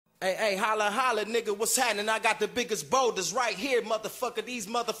Hey, holla, holla, nigga, what's happening? I got the biggest boulders right here, motherfucker. These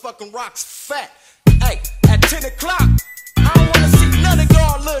motherfucking rocks fat. Hey, at 10 o'clock, I don't wanna see none of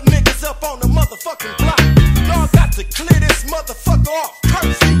y'all little niggas up on the motherfucking block. Y'all got to clear this motherfucker off.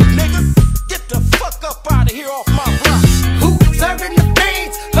 Courtesy, nigga. Get the fuck up out of here off my block. Who serving the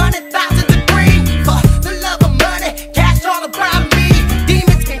fiends? 100,000 to green. For the love of money, cash all around me.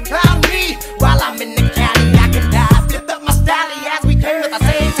 Demons can clown me while I'm in the county. I can die. Flip up my style as we turn at the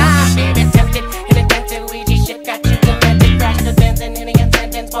same time. Baby, tempted and attentive. Ouija shit got you demented. Crash the fence and hitting a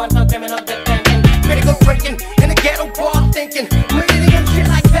sentence. Born for criminal defendant. Critical breaking in the ghetto bar thinking. Bleeding shit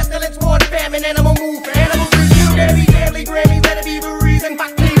like pestilence, war and famine. Animal move, animal review. Every daily Grammys, let it be the reason.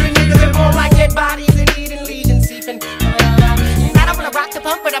 My cleaving niggas, they're more like dead bodies and eating legions seeping. I don't wanna rock the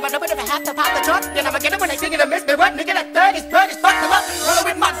pump, but I'm a if I have to pop the trunk. Then I'ma get it when they sing it, I miss me. What nigga, that thug is fuck them up. Roll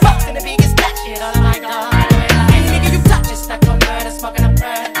with my folks and the biggest that shit all my God. Any nigga you touch is stuck on murder, smoking a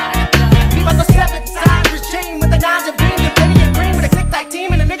bird. People go step inside regime with the knives and beam. You're plenty of green with a click like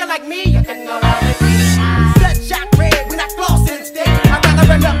team and a nigga like me. You couldn't go wrong with me. Bloodshot red, we not flossing instead. I'd rather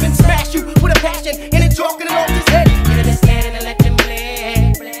run up and smash you with a passion and it joking it off his head. Get in his hand and let them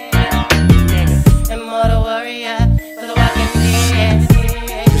bleed. Immortal warrior for the walking dead.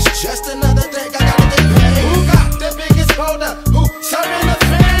 It's just another day, I gotta get paid. Who got the biggest boulder? Who serving the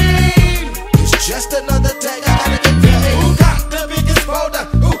fiend? It's just another day, I gotta get paid. Who got the biggest boulder?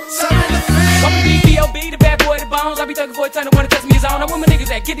 Who serving the fiend? I'm a B.O.B., the bad boy, the bones. I be thugging for a ton of wanna test me his own. I'm with my niggas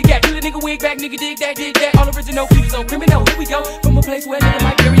that get the gap. Kill a nigga wig back, nigga dig that, dig that. All original features on criminal. Here we go. From a place where a nigga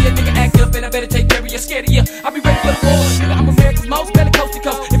might bury a nigga act up, and I better take care of you. Scared of you. I be ready for the war. Nigga, I'm America's most belly coast to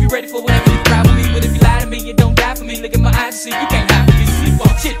coast. If you ready for whatever, you can ride with me. But if you lie to me, you don't die for me. Look in my eyes and see you can't hide from me.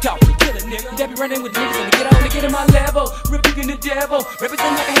 Sleepwalk, shit talk, kill a nigga. They be running with niggas on to get on my level. Rebuking the devil,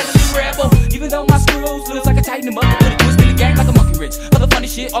 represent like a heavenly rebel. Even though my screws looks like I tighten them up, I put a twist in the game like a monkey wrench. Other funny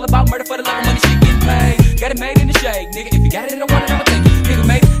shit, all about murder for the love of money. Shit getting paid, got it made in the shade, nigga. If you got it and I want it, I'ma take it. Nigga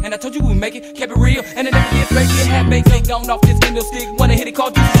made it, and I told you we make it. Kept it real, and I never get fake. Get half baked, ain't going off this kendo stick. Wanna hit it,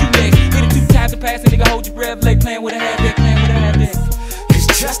 call Jesus, you next. Hit it 2 times and pass, and nigga hold your breath. Lay playing with a half deck, playing with a half deck. It's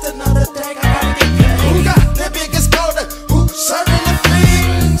just another day, I gotta get paid. Who got the biggest boulder? Who serving the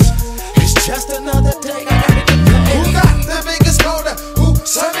fiends? It's just another day, I gotta get paid. Who got the biggest boulder? Who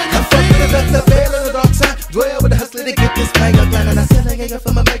serving the fiends? The veil of the dark side, dwell with the hustler to get this banger. And I said I ain't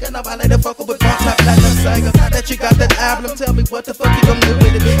from a maker, now I let it fuck up with box like platinum singer. Now that you got that album, tell me what the fuck you gon' do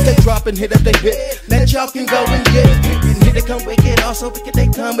with it. They drop and hit up the hit, let y'all can go and get it. And hit it, come wicked, also wicked, they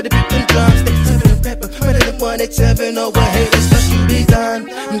come with the beat and drums. They serving and pepper, ready to 187 over haters, fuck you be done.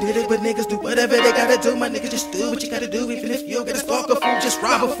 Did it with niggas, do whatever they gotta do. My niggas just do what you gotta do. Even if you get a stalk a fool, just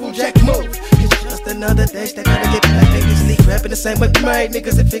rob a fool, jack move. It's just another day, they gotta get back. Niggas sneak rapping the same way we made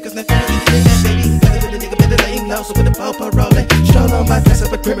niggas and figures, nothing to eat that baby. Better with a nigga, better let him know. So with the popo rolling, stroll on my dress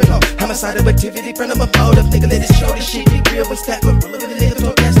up a criminal. Homicide of activity, burn up a motive. Nigga, let it show this shit be real when stack with roll with a nigga,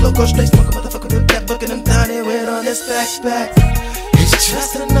 talk ass, loco, straight smoke a motherfucker, do that, booking them down here with on this back. It's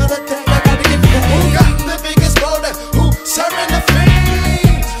just another